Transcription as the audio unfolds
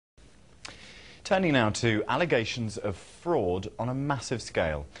Turning now to allegations of fraud on a massive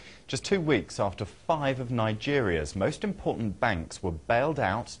scale. Just 2 weeks after 5 of Nigeria's most important banks were bailed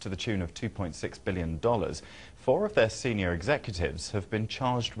out to the tune of $2.6 billion, 4 of their senior executives have been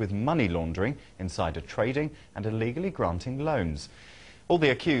charged with money laundering, insider trading and illegally granting loans. All the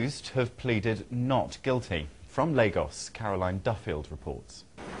accused have pleaded not guilty. From Lagos, Caroline Duffield reports.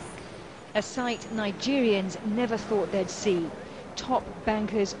 A sight Nigerians never thought they'd see. Top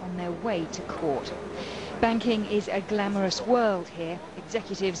bankers on their way to court. Banking is a glamorous world here.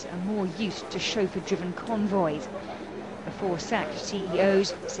 Executives are more used to chauffeur-driven convoys. The 4 sacked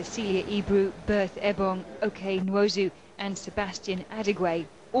CEOs, Cecilia Ibru, Berth Ebong, Oke Nwozu and Sebastian Adigwe,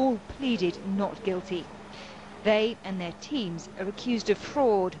 all pleaded not guilty. They and their teams are accused of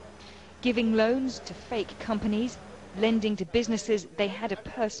fraud, giving loans to fake companies, lending to businesses they had a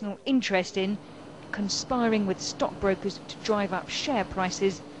personal interest in, conspiring with stockbrokers to drive up share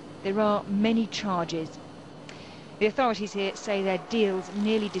prices. There are many charges. The authorities here say their deals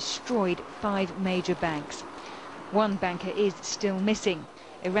nearly destroyed 5 major banks. One banker is still missing.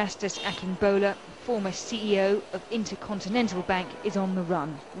 Erastus Akingbola, former CEO of Intercontinental Bank, is on the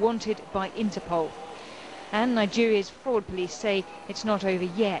run, wanted by Interpol. And Nigeria's fraud police say it's not over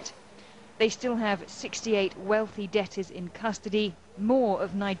yet. They still have 68 wealthy debtors in custody, more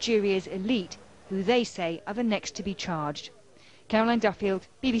of Nigeria's elite, who they say are the next to be charged. Caroline Duffield,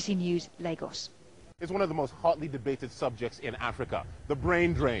 BBC News, Lagos. It's one of the most hotly debated subjects in Africa, the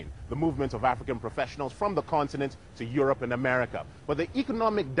brain drain, the movement of African professionals from the continent to Europe and America. But the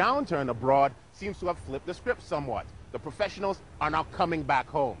economic downturn abroad seems to have flipped the script somewhat. The professionals are now coming back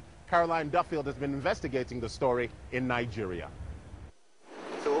home. Caroline Duffield has been investigating the story in Nigeria.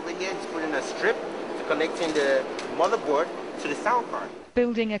 So over here, it's putting a strip to connecting the motherboard to the sound card.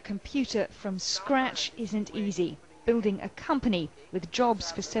 Building a computer from scratch isn't easy. Building a company with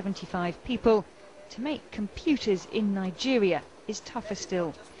jobs for 75 people to make computers in Nigeria is tougher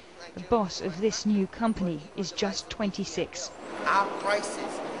still. The boss of this new company is just 26. Our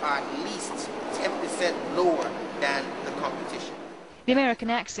prices are at least 10% lower than the competition. The American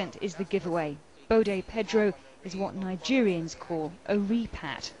accent is the giveaway. Bode Pedro is what Nigerians call a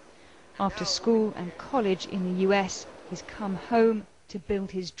repat. After school and college in the US, he's come home to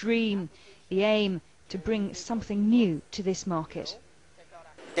build his dream, the aim to bring something new to this market.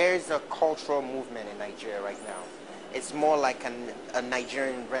 There's a cultural movement in Nigeria right now. It's more like a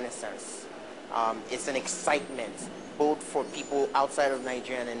Nigerian renaissance. It's an excitement, both for people outside of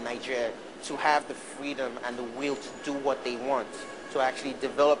Nigeria and in Nigeria, to have the freedom and the will to do what they want, to actually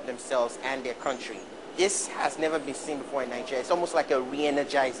develop themselves and their country. This has never been seen before in Nigeria. It's almost like a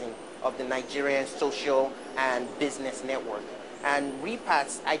re-energizing of the Nigerian social and business network. And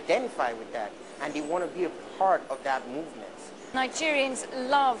repats identify with that, and they want to be a part of that movement. Nigerians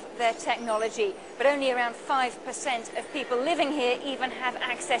love their technology, but only around 5% of people living here even have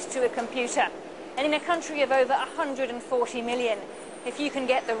access to a computer. And in a country of over 140 million, if you can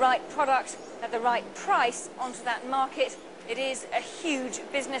get the right product at the right price onto that market, it is a huge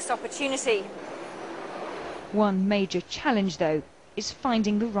business opportunity. One major challenge, though, is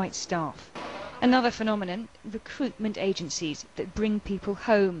finding the right staff. Another phenomenon, recruitment agencies that bring people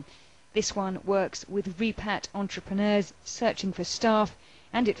home. This one works with repat entrepreneurs searching for staff,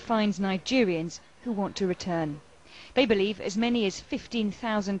 and it finds Nigerians who want to return. They believe as many as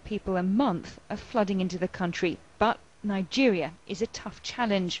 15,000 people a month are flooding into the country, but Nigeria is a tough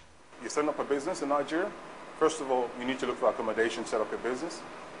challenge. You're setting up a business in Nigeria. First of all, you need to look for accommodation to set up your business.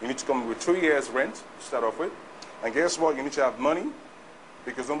 You need to come with 2 years rent to start off with. And guess what? You need to have money,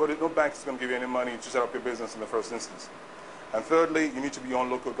 because no bank is going to give you any money to set up your business in the first instance. And thirdly, you need to be your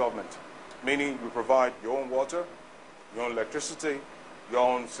own local government, meaning you provide your own water, your own electricity, your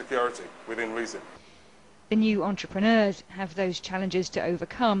own security within reason. The new entrepreneurs have those challenges to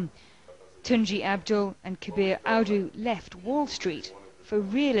overcome. Tunji Abdul and Kabir Audu left Wall Street for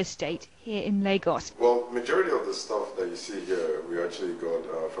real estate here in Lagos. Well, majority of the stuff that you see here, we actually got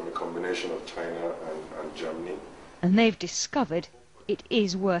from a combination of China and Germany. And they've discovered it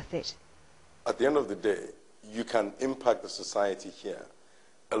is worth it. At the end of the day, you can impact the society here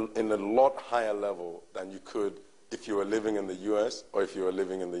in a lot higher level than you could if you were living in the US or if you were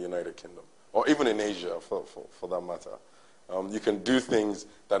living in the United Kingdom, or even in Asia for that matter. You can do things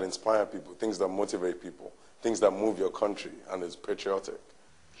that inspire people, things that motivate people, things that move your country and is patriotic.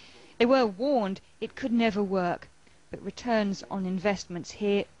 They were warned it could never work, but returns on investments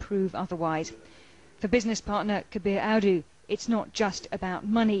here prove otherwise. For business partner Kabir Audu, it's not just about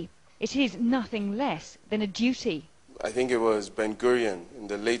money. It is nothing less than a duty. I think it was Ben Gurion in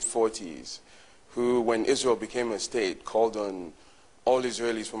the late 40s who, when Israel became a state, called on all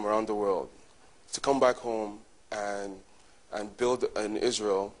Israelis from around the world to come back home and build an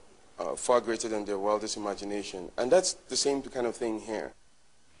Israel far greater than their wildest imagination. And that's the same kind of thing here.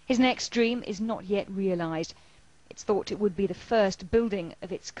 His next dream is not yet realised. It's thought it would be the first building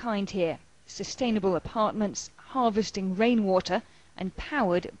of its kind here. Sustainable apartments, harvesting rainwater and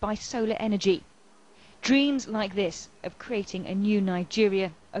powered by solar energy. Dreams like this of creating a new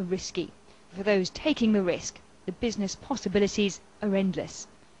Nigeria are risky. For those taking the risk, the business possibilities are endless.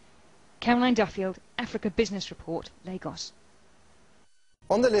 Caroline Duffield, Africa Business Report, Lagos.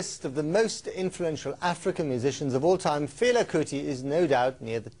 On the list of the most influential African musicians of all time, Fela Kuti is no doubt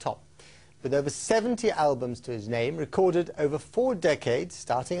near the top. With over 70 albums to his name, recorded over 4 decades,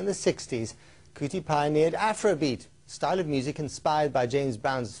 starting in the 60s, Kuti pioneered Afrobeat, a style of music inspired by James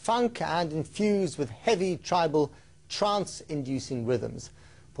Brown's funk and infused with heavy, tribal, trance-inducing rhythms.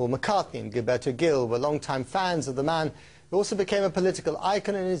 Paul McCartney and Gilberto Gil were longtime fans of the man, who also became a political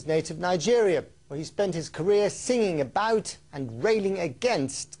icon in his native Nigeria, where he spent his career singing about and railing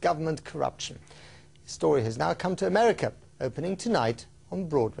against government corruption. His story has now come to America, opening tonight on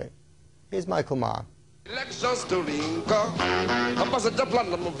Broadway. Here's Michael Marr. Elections to Lincoln, Ambassador plan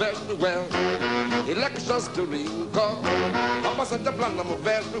them very well. Elections to Lincoln, Ambassador plan them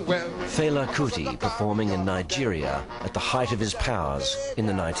very well. Fela Kuti performing in Nigeria at the height of his powers in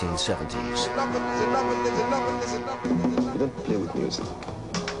the 1970s. You don't play with music.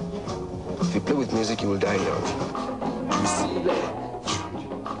 If you play with music, you will die young.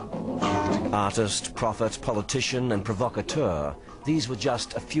 Artist, prophet, politician and provocateur, these were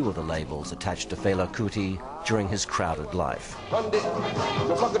just a few of the labels attached to Fela Kuti during his crowded life.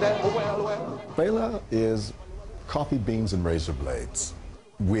 Fela is coffee beans and razor blades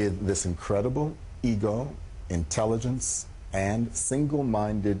with this incredible ego, intelligence, and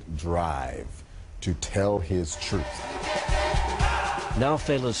single-minded drive to tell his truth. Now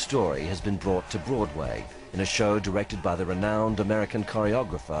Fela's story has been brought to Broadway in a show directed by the renowned American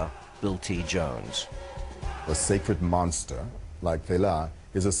choreographer Bill T. Jones. A sacred monster like Fela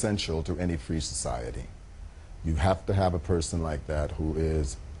is essential to any free society. You have to have a person like that who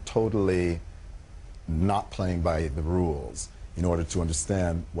is totally not playing by the rules in order to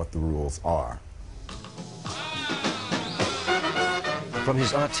understand what the rules are. From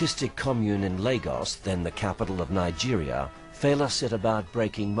his artistic commune in Lagos, then the capital of Nigeria, Fela set about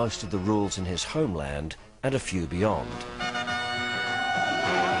breaking most of the rules in his homeland and a few beyond.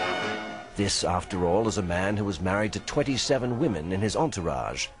 This, after all, is a man who was married to 27 women in his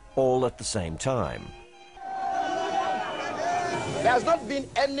entourage, all at the same time. There has not been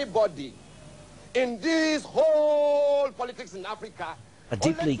anybody in this whole politics in Africa. A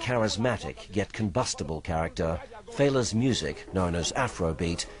deeply charismatic yet combustible character, Fela's music, known as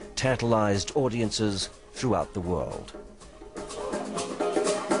Afrobeat, tantalized audiences throughout the world.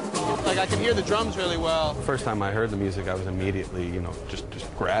 Like, I can hear the drums really well. First time I heard the music, I was immediately, just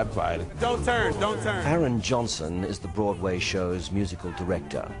grabbed by it. Don't turn, don't turn. Aaron Johnson is the Broadway show's musical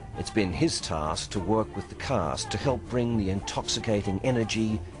director. It's been his task to work with the cast to help bring the intoxicating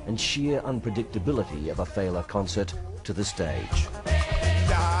energy and sheer unpredictability of a Fela concert to the stage.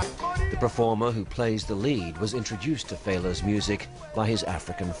 The performer who plays the lead was introduced to Fela's music by his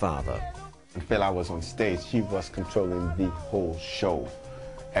African father. When Fela was on stage, he was controlling the whole show.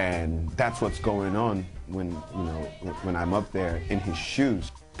 And that's what's going on when I'm up there in his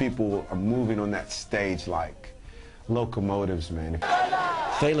shoes. People are moving on that stage like locomotives, man.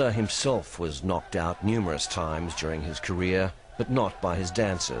 Fela himself was knocked out numerous times during his career, but not by his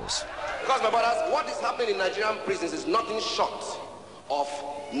dancers. Because, my brothers, what is happening in Nigerian prisons is nothing short of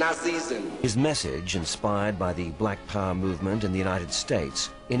Nazism. His message, inspired by the Black Power movement in the United States,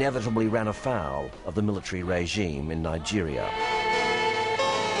 inevitably ran afoul of the military regime in Nigeria.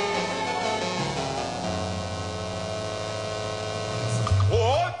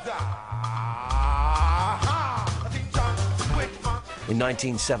 In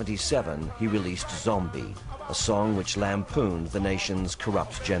 1977, he released Zombie, a song which lampooned the nation's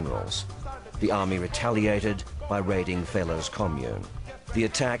corrupt generals. The army retaliated by raiding Fela's commune. The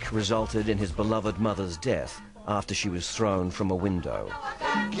attack resulted in his beloved mother's death after she was thrown from a window.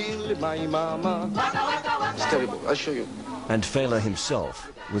 Kill my mama. It's terrible, I'll show you. And Fela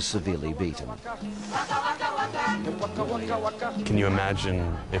himself was severely beaten. Can you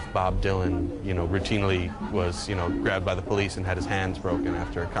imagine if Bob Dylan, routinely was, grabbed by the police and had his hands broken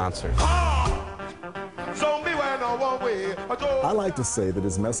after a concert? I like to say that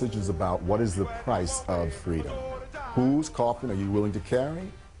his message is about what is the price of freedom. Whose coffin are you willing to carry?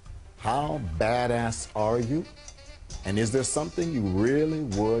 How badass are you? And is there something you really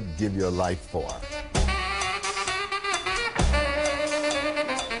would give your life for?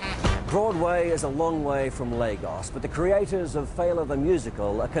 Broadway is a long way from Lagos, but the creators of Fela the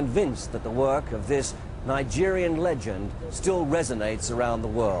musical are convinced that the work of this Nigerian legend still resonates around the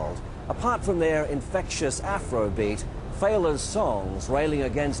world. Apart from their infectious Afrobeat, Fela's songs railing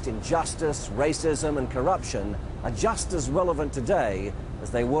against injustice, racism and corruption are just as relevant today as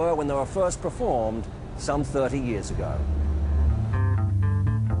they were when they were first performed some 30 years ago.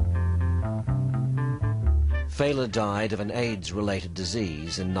 Fela died of an AIDS-related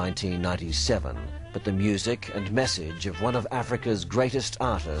disease in 1997, but the music and message of one of Africa's greatest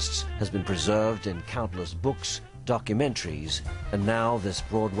artists has been preserved in countless books, documentaries, and now this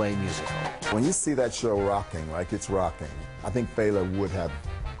Broadway musical. When you see that show rocking like it's rocking, I think Fela would have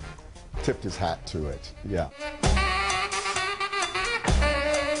tipped his hat to it, yeah.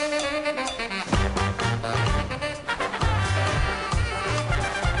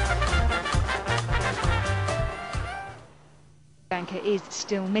 Banker is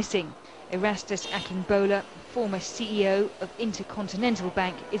still missing. Erastus Akingbola, former CEO of Intercontinental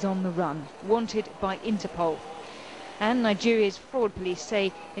Bank, is on the run, wanted by Interpol. And Nigeria's fraud police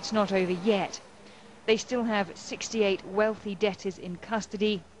say it's not over yet. They still have 68 wealthy debtors in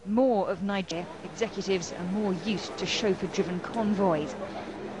custody. More of Nigeria executives are more used to chauffeur-driven convoys.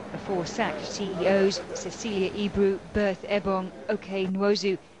 The four sacked CEOs, Cecilia Ibru, Berth Ebong, Oke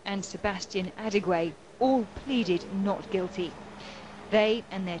Nwozu and Sebastian Adigwe, all pleaded not guilty. They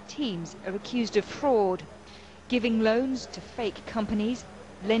and their teams are accused of fraud, giving loans to fake companies,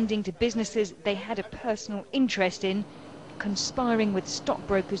 lending to businesses they had a personal interest in, conspiring with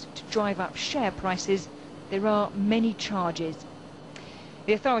stockbrokers to drive up share prices. There are many charges.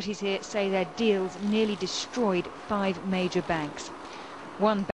 The authorities here say their deals nearly destroyed 5 major banks.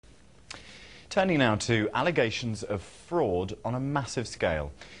 Turning now to allegations of fraud on a massive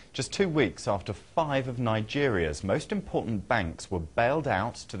scale. Just 2 weeks after 5 of Nigeria's most important banks were bailed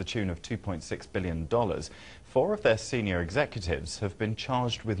out to the tune of $2.6 billion, 4 of their senior executives have been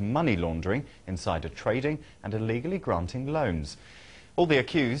charged with money laundering, insider trading and illegally granting loans. All the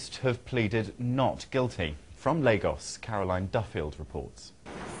accused have pleaded not guilty. From Lagos, Caroline Duffield reports.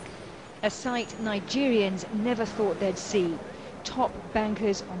 A sight Nigerians never thought they'd see. Top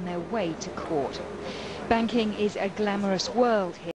bankers on their way to court. Banking is a glamorous world here.